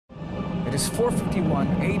It is 451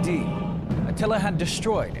 AD. Attila had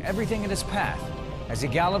destroyed everything in his path as he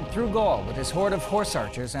galloped through Gaul with his horde of horse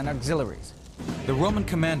archers and auxiliaries. The Roman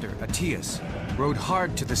commander, Aetius, rode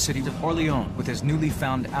hard to the city of Orleans with his newly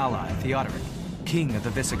found ally, Theodoric, king of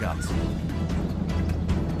the Visigoths.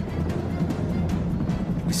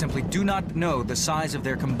 We simply do not know the size of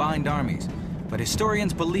their combined armies, but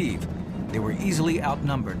historians believe they were easily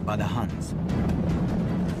outnumbered by the Huns.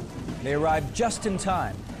 They arrived just in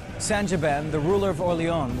time. Sangiban, the ruler of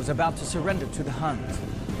Orleans, was about to surrender to the Huns.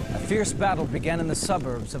 A fierce battle began in the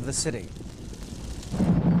suburbs of the city.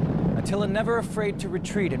 Attila, never afraid to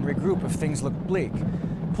retreat and regroup if things looked bleak,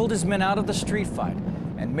 pulled his men out of the street fight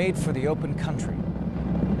and made for the open country.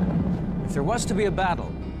 If there was to be a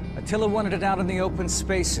battle, Attila wanted it out in the open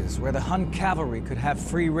spaces where the Hun cavalry could have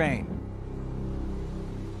free rein.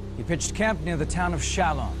 He pitched camp near the town of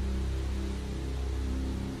Chalons.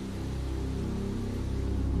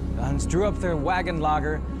 The Huns drew up their wagon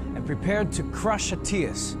lager and prepared to crush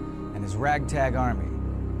Aetius and his ragtag army.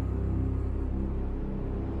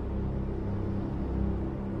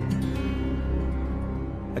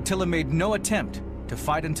 Attila made no attempt to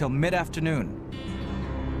fight until mid-afternoon.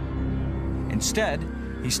 Instead,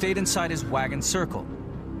 he stayed inside his wagon circle.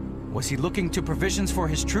 Was he looking to provisions for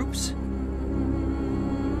his troops?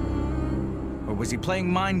 Or was he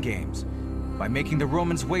playing mind games by making the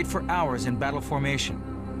Romans wait for hours in battle formation?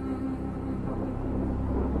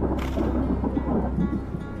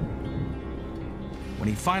 When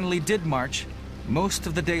he finally did march, most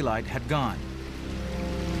of the daylight had gone.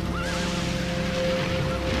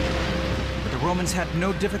 But the Romans had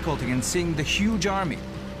no difficulty in seeing the huge army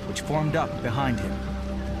which formed up behind him.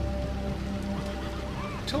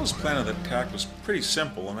 Attila's plan of attack was pretty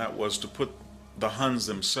simple, and that was to put the Huns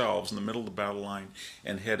themselves in the middle of the battle line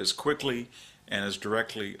and head as quickly and as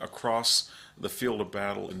directly across the field of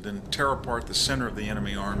battle and then tear apart the center of the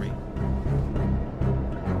enemy army.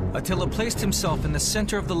 Attila placed himself in the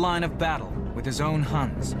center of the line of battle with his own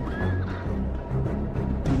Huns.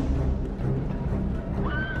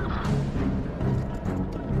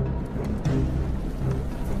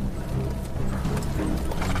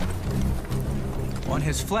 On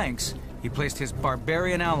his flanks, he placed his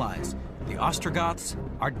barbarian allies, the Ostrogoths,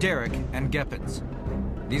 Arderic, and Gepids.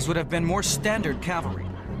 These would have been more standard cavalry,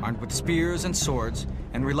 armed with spears and swords,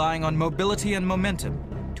 and relying on mobility and momentum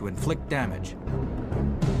to inflict damage.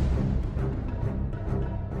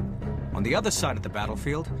 On the other side of the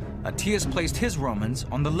battlefield, Aetius placed his Romans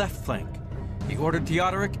on the left flank. He ordered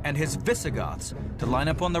Theodoric and his Visigoths to line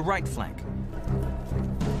up on the right flank.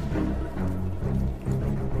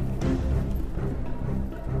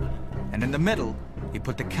 And in the middle, he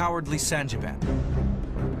put the cowardly Sangiban.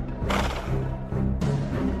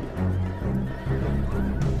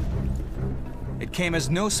 It came as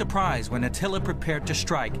no surprise when Attila prepared to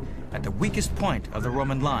strike at the weakest point of the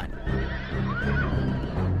Roman line.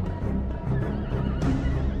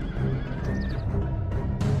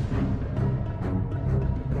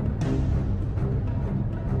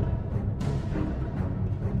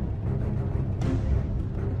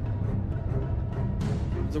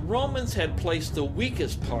 The Romans had placed the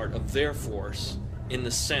weakest part of their force in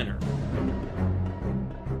the center.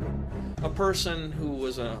 A person who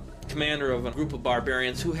was a commander of a group of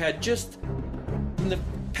barbarians who had just in the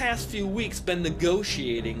past few weeks been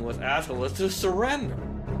negotiating with Attila to surrender.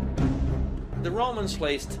 The Romans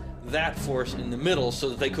placed that force in the middle so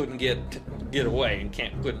that they couldn't get away and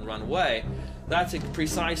couldn't run away. That's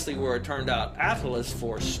precisely where it turned out Attila's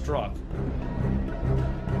force struck.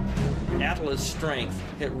 Attila's strength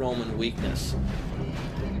hit Roman weakness.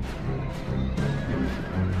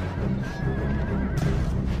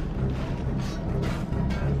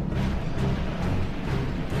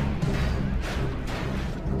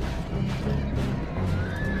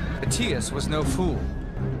 Aetius was no fool.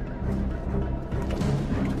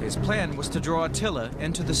 His plan was to draw Attila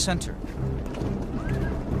into the center.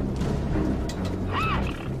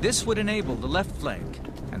 This would enable the left flank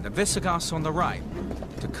and the Visigoths on the right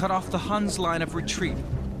to cut off the Huns' line of retreat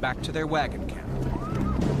back to their wagon camp.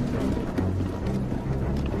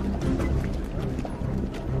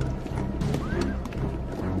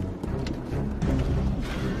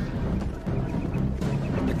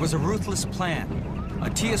 It was a ruthless plan.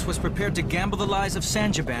 Aetius was prepared to gamble the lives of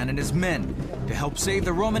Sangiban and his men to help save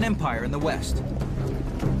the Roman Empire in the west.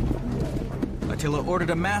 Attila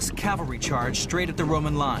ordered a mass cavalry charge straight at the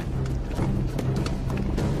Roman line.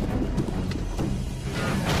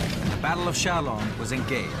 The Battle of Chalons was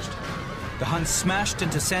engaged. The Huns smashed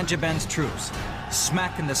into Sangiban's troops,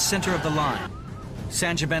 smack in the center of the line.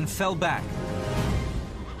 Sangiban fell back,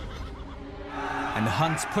 and the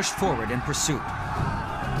Huns pushed forward in pursuit.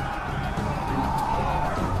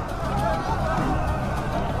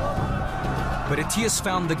 But Aetius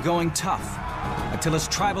found the going tough. Attila's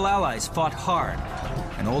tribal allies fought hard,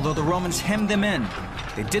 and although the Romans hemmed them in,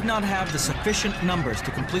 they did not have the sufficient numbers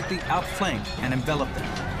to completely outflank and envelop them.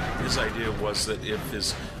 His idea was that if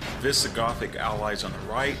his Visigothic allies on the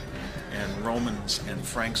right and Romans and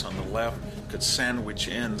Franks on the left could sandwich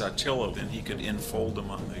in Attila, then he could enfold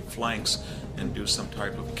them on the flanks and do some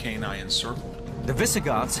type of canine encirclement. The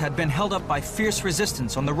Visigoths had been held up by fierce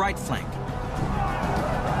resistance on the right flank.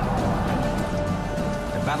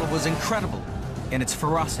 The battle was incredible in its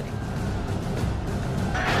ferocity.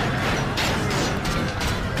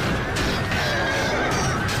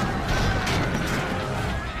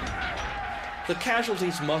 The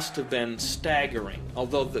casualties must have been staggering,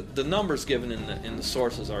 although the numbers given in the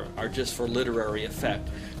sources are just for literary effect.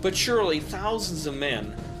 But surely thousands of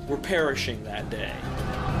men were perishing that day.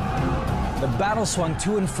 The battle swung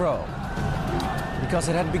to and fro. Because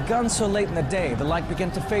it had begun so late in the day, the light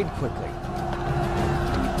began to fade quickly.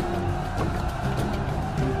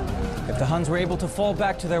 If the Huns were able to fall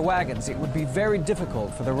back to their wagons, it would be very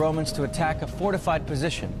difficult for the Romans to attack a fortified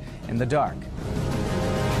position in the dark.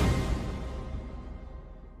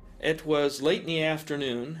 It was late in the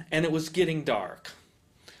afternoon, and it was getting dark.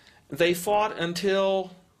 They fought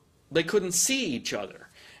until they couldn't see each other,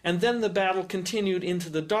 and then the battle continued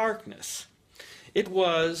into the darkness. It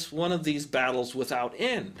was one of these battles without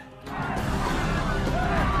end.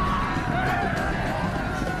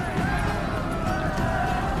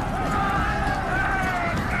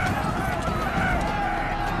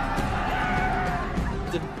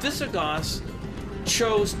 The Visigoths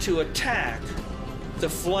chose to attack the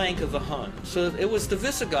flank of the Hun. So it was the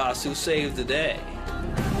Visigoths who saved the day.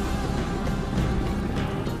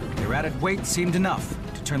 Their added weight seemed enough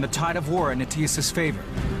to turn the tide of war in Aetius' favor.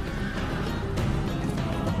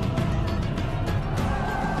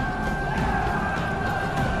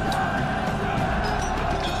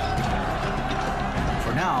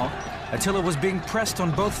 For now, Attila was being pressed on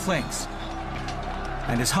both flanks,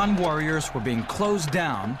 and his Hun warriors were being closed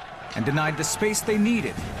down and denied the space they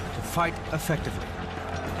needed to fight effectively.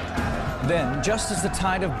 Then, just as the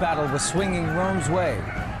tide of battle was swinging Rome's way,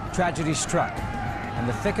 tragedy struck. In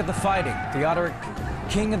the thick of the fighting, Theodoric,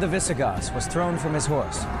 king of the Visigoths, was thrown from his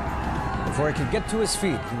horse. Before he could get to his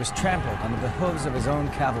feet, he was trampled under the hooves of his own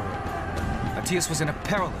cavalry. Aetius was in a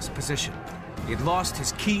perilous position. He had lost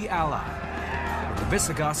his key ally. But the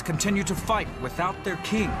Visigoths continued to fight without their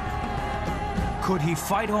king. Could he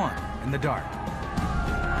fight on in the dark?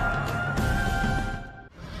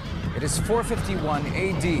 It is 451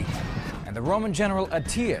 AD, and the Roman general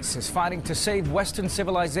Aetius is fighting to save Western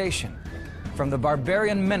civilization from the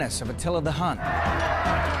barbarian menace of Attila the Hun.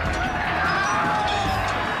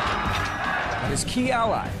 But his key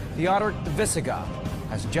ally, Theodoric the Visigoth,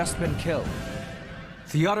 has just been killed.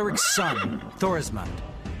 Theodoric's son, Thorismund,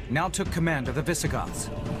 now took command of the Visigoths.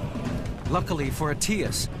 Luckily for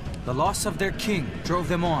Aetius, the loss of their king drove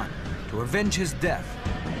them on to avenge his death.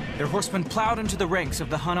 Their horsemen plowed into the ranks of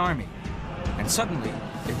the Hun army, and suddenly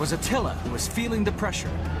it was Attila who was feeling the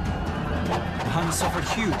pressure. The Huns suffered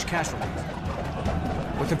huge casualties.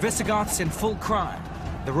 With the Visigoths in full cry,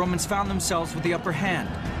 the Romans found themselves with the upper hand.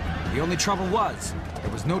 The only trouble was,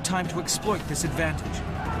 there was no time to exploit this advantage.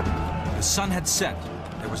 The sun had set,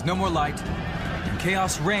 there was no more light, and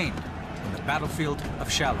chaos reigned on the battlefield of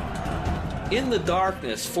Chalons. In the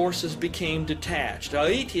darkness, forces became detached.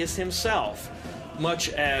 Aetius himself, much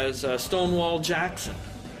as Stonewall Jackson,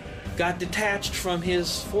 got detached from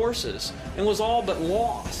his forces and was all but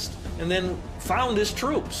lost, and then found his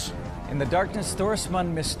troops. In the darkness,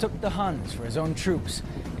 Thorismund mistook the Huns for his own troops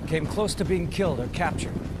and came close to being killed or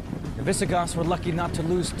captured. The Visigoths were lucky not to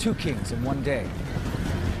lose two kings in one day.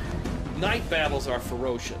 Night battles are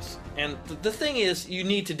ferocious, and the thing is, you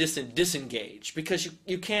need to disengage, because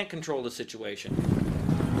you can't control the situation.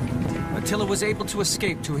 Attila was able to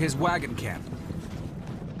escape to his wagon camp.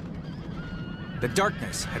 The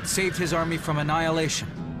darkness had saved his army from annihilation.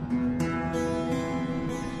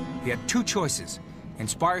 He had two choices: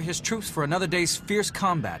 inspire his troops for another day's fierce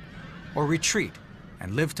combat, or retreat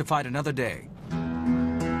and live to fight another day.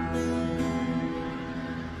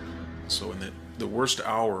 So in the worst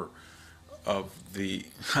hour of the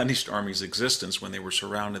Hunnish army's existence, when they were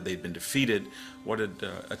surrounded, they'd been defeated, what did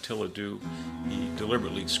Attila do? He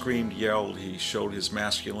deliberately screamed, yelled, he showed his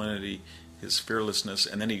masculinity, his fearlessness,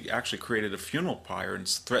 and then he actually created a funeral pyre and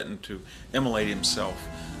threatened to immolate himself.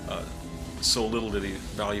 So little did he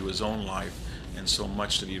value his own life, and so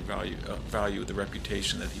much did he value the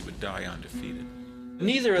reputation that he would die undefeated.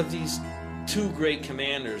 Neither of these two great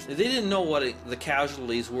commanders. They didn't know what the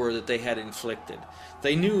casualties were that they had inflicted.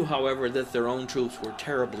 They knew, however, that their own troops were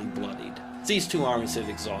terribly bloodied. These two armies had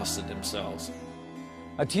exhausted themselves.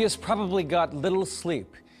 Aetius probably got little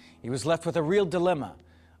sleep. He was left with a real dilemma.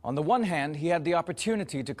 On the one hand, he had the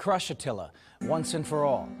opportunity to crush Attila once and for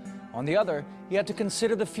all. On the other, he had to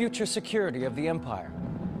consider the future security of the empire.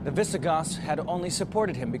 The Visigoths had only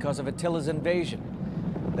supported him because of Attila's invasion.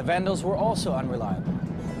 The Vandals were also unreliable.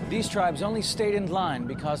 These tribes only stayed in line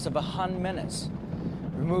because of a Hun menace.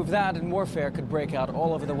 Remove that and warfare could break out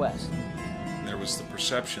all over the West. There was the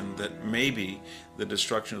perception that maybe the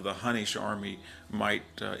destruction of the Hunnish army might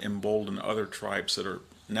embolden other tribes that are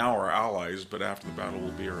now our allies, but after the battle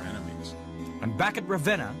will be our enemies. And back at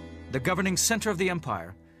Ravenna, the governing center of the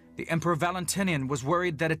empire, the Emperor Valentinian was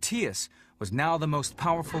worried that Aetius was now the most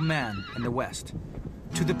powerful man in the West.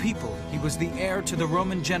 To the people, he was the heir to the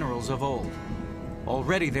Roman generals of old.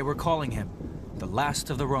 Already they were calling him the last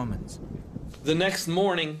of the Romans. The next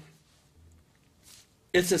morning,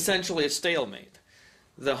 it's essentially a stalemate.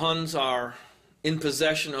 The Huns are in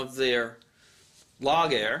possession of their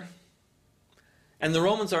lager, and the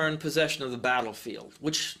Romans are in possession of the battlefield,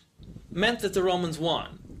 which meant that the Romans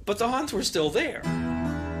won. But the Huns were still there.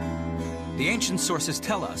 The ancient sources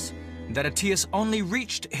tell us that Aetius only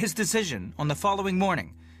reached his decision on the following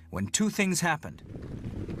morning, when two things happened.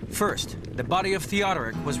 First, the body of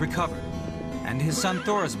Theodoric was recovered, and his son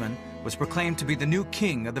Thorismund was proclaimed to be the new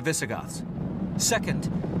king of the Visigoths.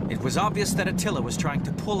 Second, it was obvious that Attila was trying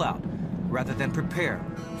to pull out rather than prepare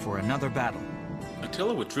for another battle.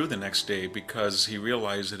 Attila withdrew the next day because he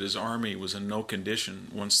realized that his army was in no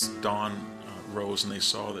condition. Once dawn rose and they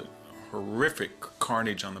saw that horrific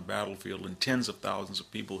carnage on the battlefield and tens of thousands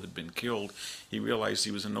of people had been killed, he realized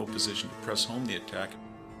he was in no position to press home the attack.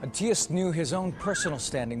 Aetius knew his own personal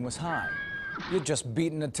standing was high. He had just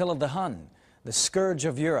beaten Attila the Hun, the scourge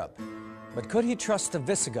of Europe. But could he trust the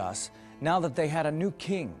Visigoths now that they had a new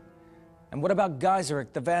king? And what about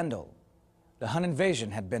Gaiseric the Vandal? The Hun invasion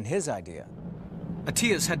had been his idea.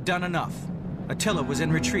 Aetius had done enough. Attila was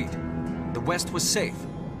in retreat. The West was safe.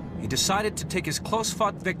 He decided to take his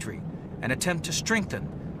close-fought victory and attempt to strengthen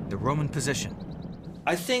the Roman position.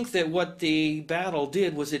 I think that what the battle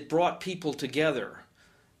did was it brought people together.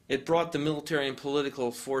 It brought the military and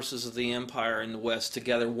political forces of the empire in the West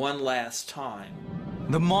together one last time.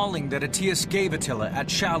 The mauling that Aetius gave Attila at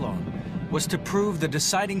Chalons was to prove the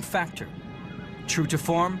deciding factor. True to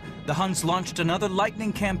form, the Huns launched another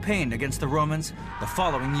lightning campaign against the Romans the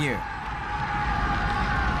following year.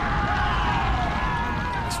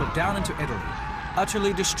 They swept down into Italy,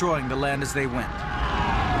 utterly destroying the land as they went.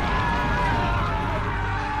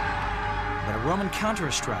 But a Roman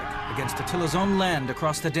counter-strike against Attila's own land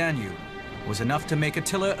across the Danube was enough to make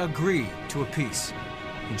Attila agree to a peace.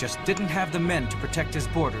 He just didn't have the men to protect his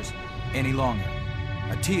borders any longer.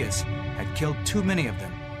 Aetius had killed too many of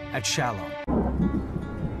them at Chalons.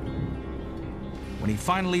 When he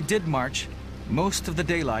finally did march, most of the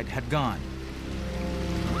daylight had gone.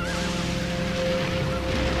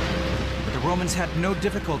 But the Romans had no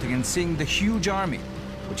difficulty in seeing the huge army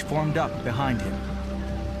which formed up behind him.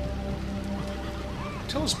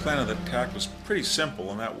 Attila's plan of attack was pretty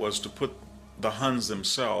simple, and that was to put the Huns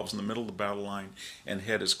themselves in the middle of the battle line and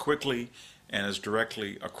head as quickly and as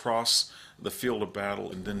directly across the field of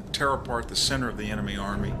battle and then tear apart the center of the enemy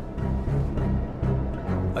army.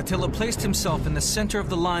 Attila placed himself in the center of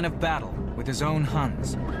the line of battle with his own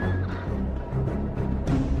Huns.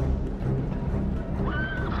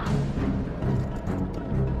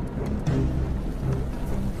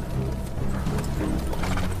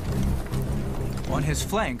 On his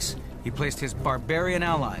flanks, he placed his barbarian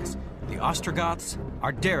allies, the Ostrogoths,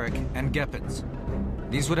 Arderic, and Gepids.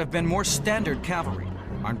 These would have been more standard cavalry,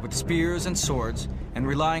 armed with spears and swords, and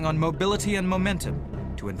relying on mobility and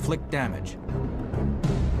momentum to inflict damage.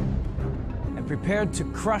 And prepared to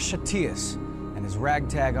crush Aetius and his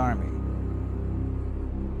ragtag army.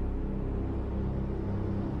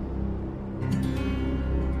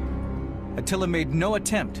 Attila made no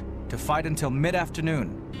attempt to fight until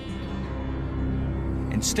mid-afternoon.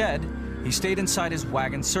 Instead, he stayed inside his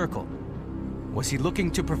wagon circle. Was he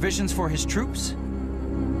looking to provisions for his troops?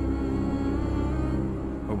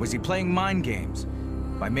 Or was he playing mind games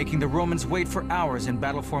by making the Romans wait for hours in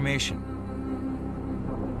battle formation?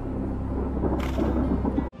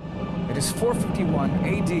 It is 451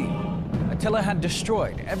 AD. Attila had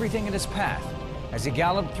destroyed everything in his path as he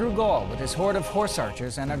galloped through Gaul with his horde of horse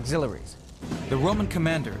archers and auxiliaries. The Roman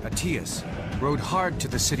commander, Aetius, rode hard to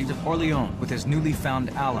the city of Orleans with his newly found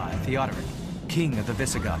ally, Theodoric, king of the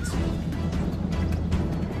Visigoths.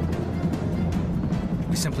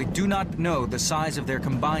 We simply do not know the size of their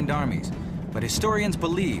combined armies, but historians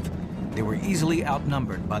believe they were easily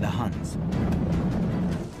outnumbered by the Huns.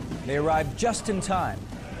 They arrived just in time.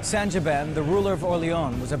 Saint-Gobain, the ruler of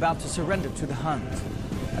Orléans, was about to surrender to the Huns.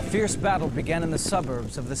 A fierce battle began in the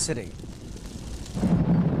suburbs of the city.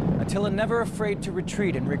 Attila, never afraid to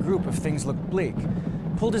retreat and regroup if things looked bleak,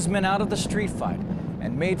 pulled his men out of the street fight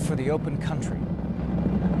and made for the open country.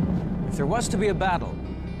 If there was to be a battle,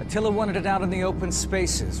 Attila wanted it out in the open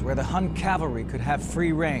spaces where the Hun cavalry could have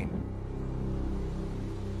free rein.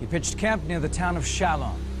 He pitched camp near the town of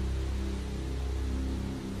Chalons.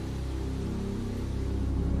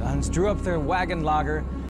 The Huns drew up their wagon lager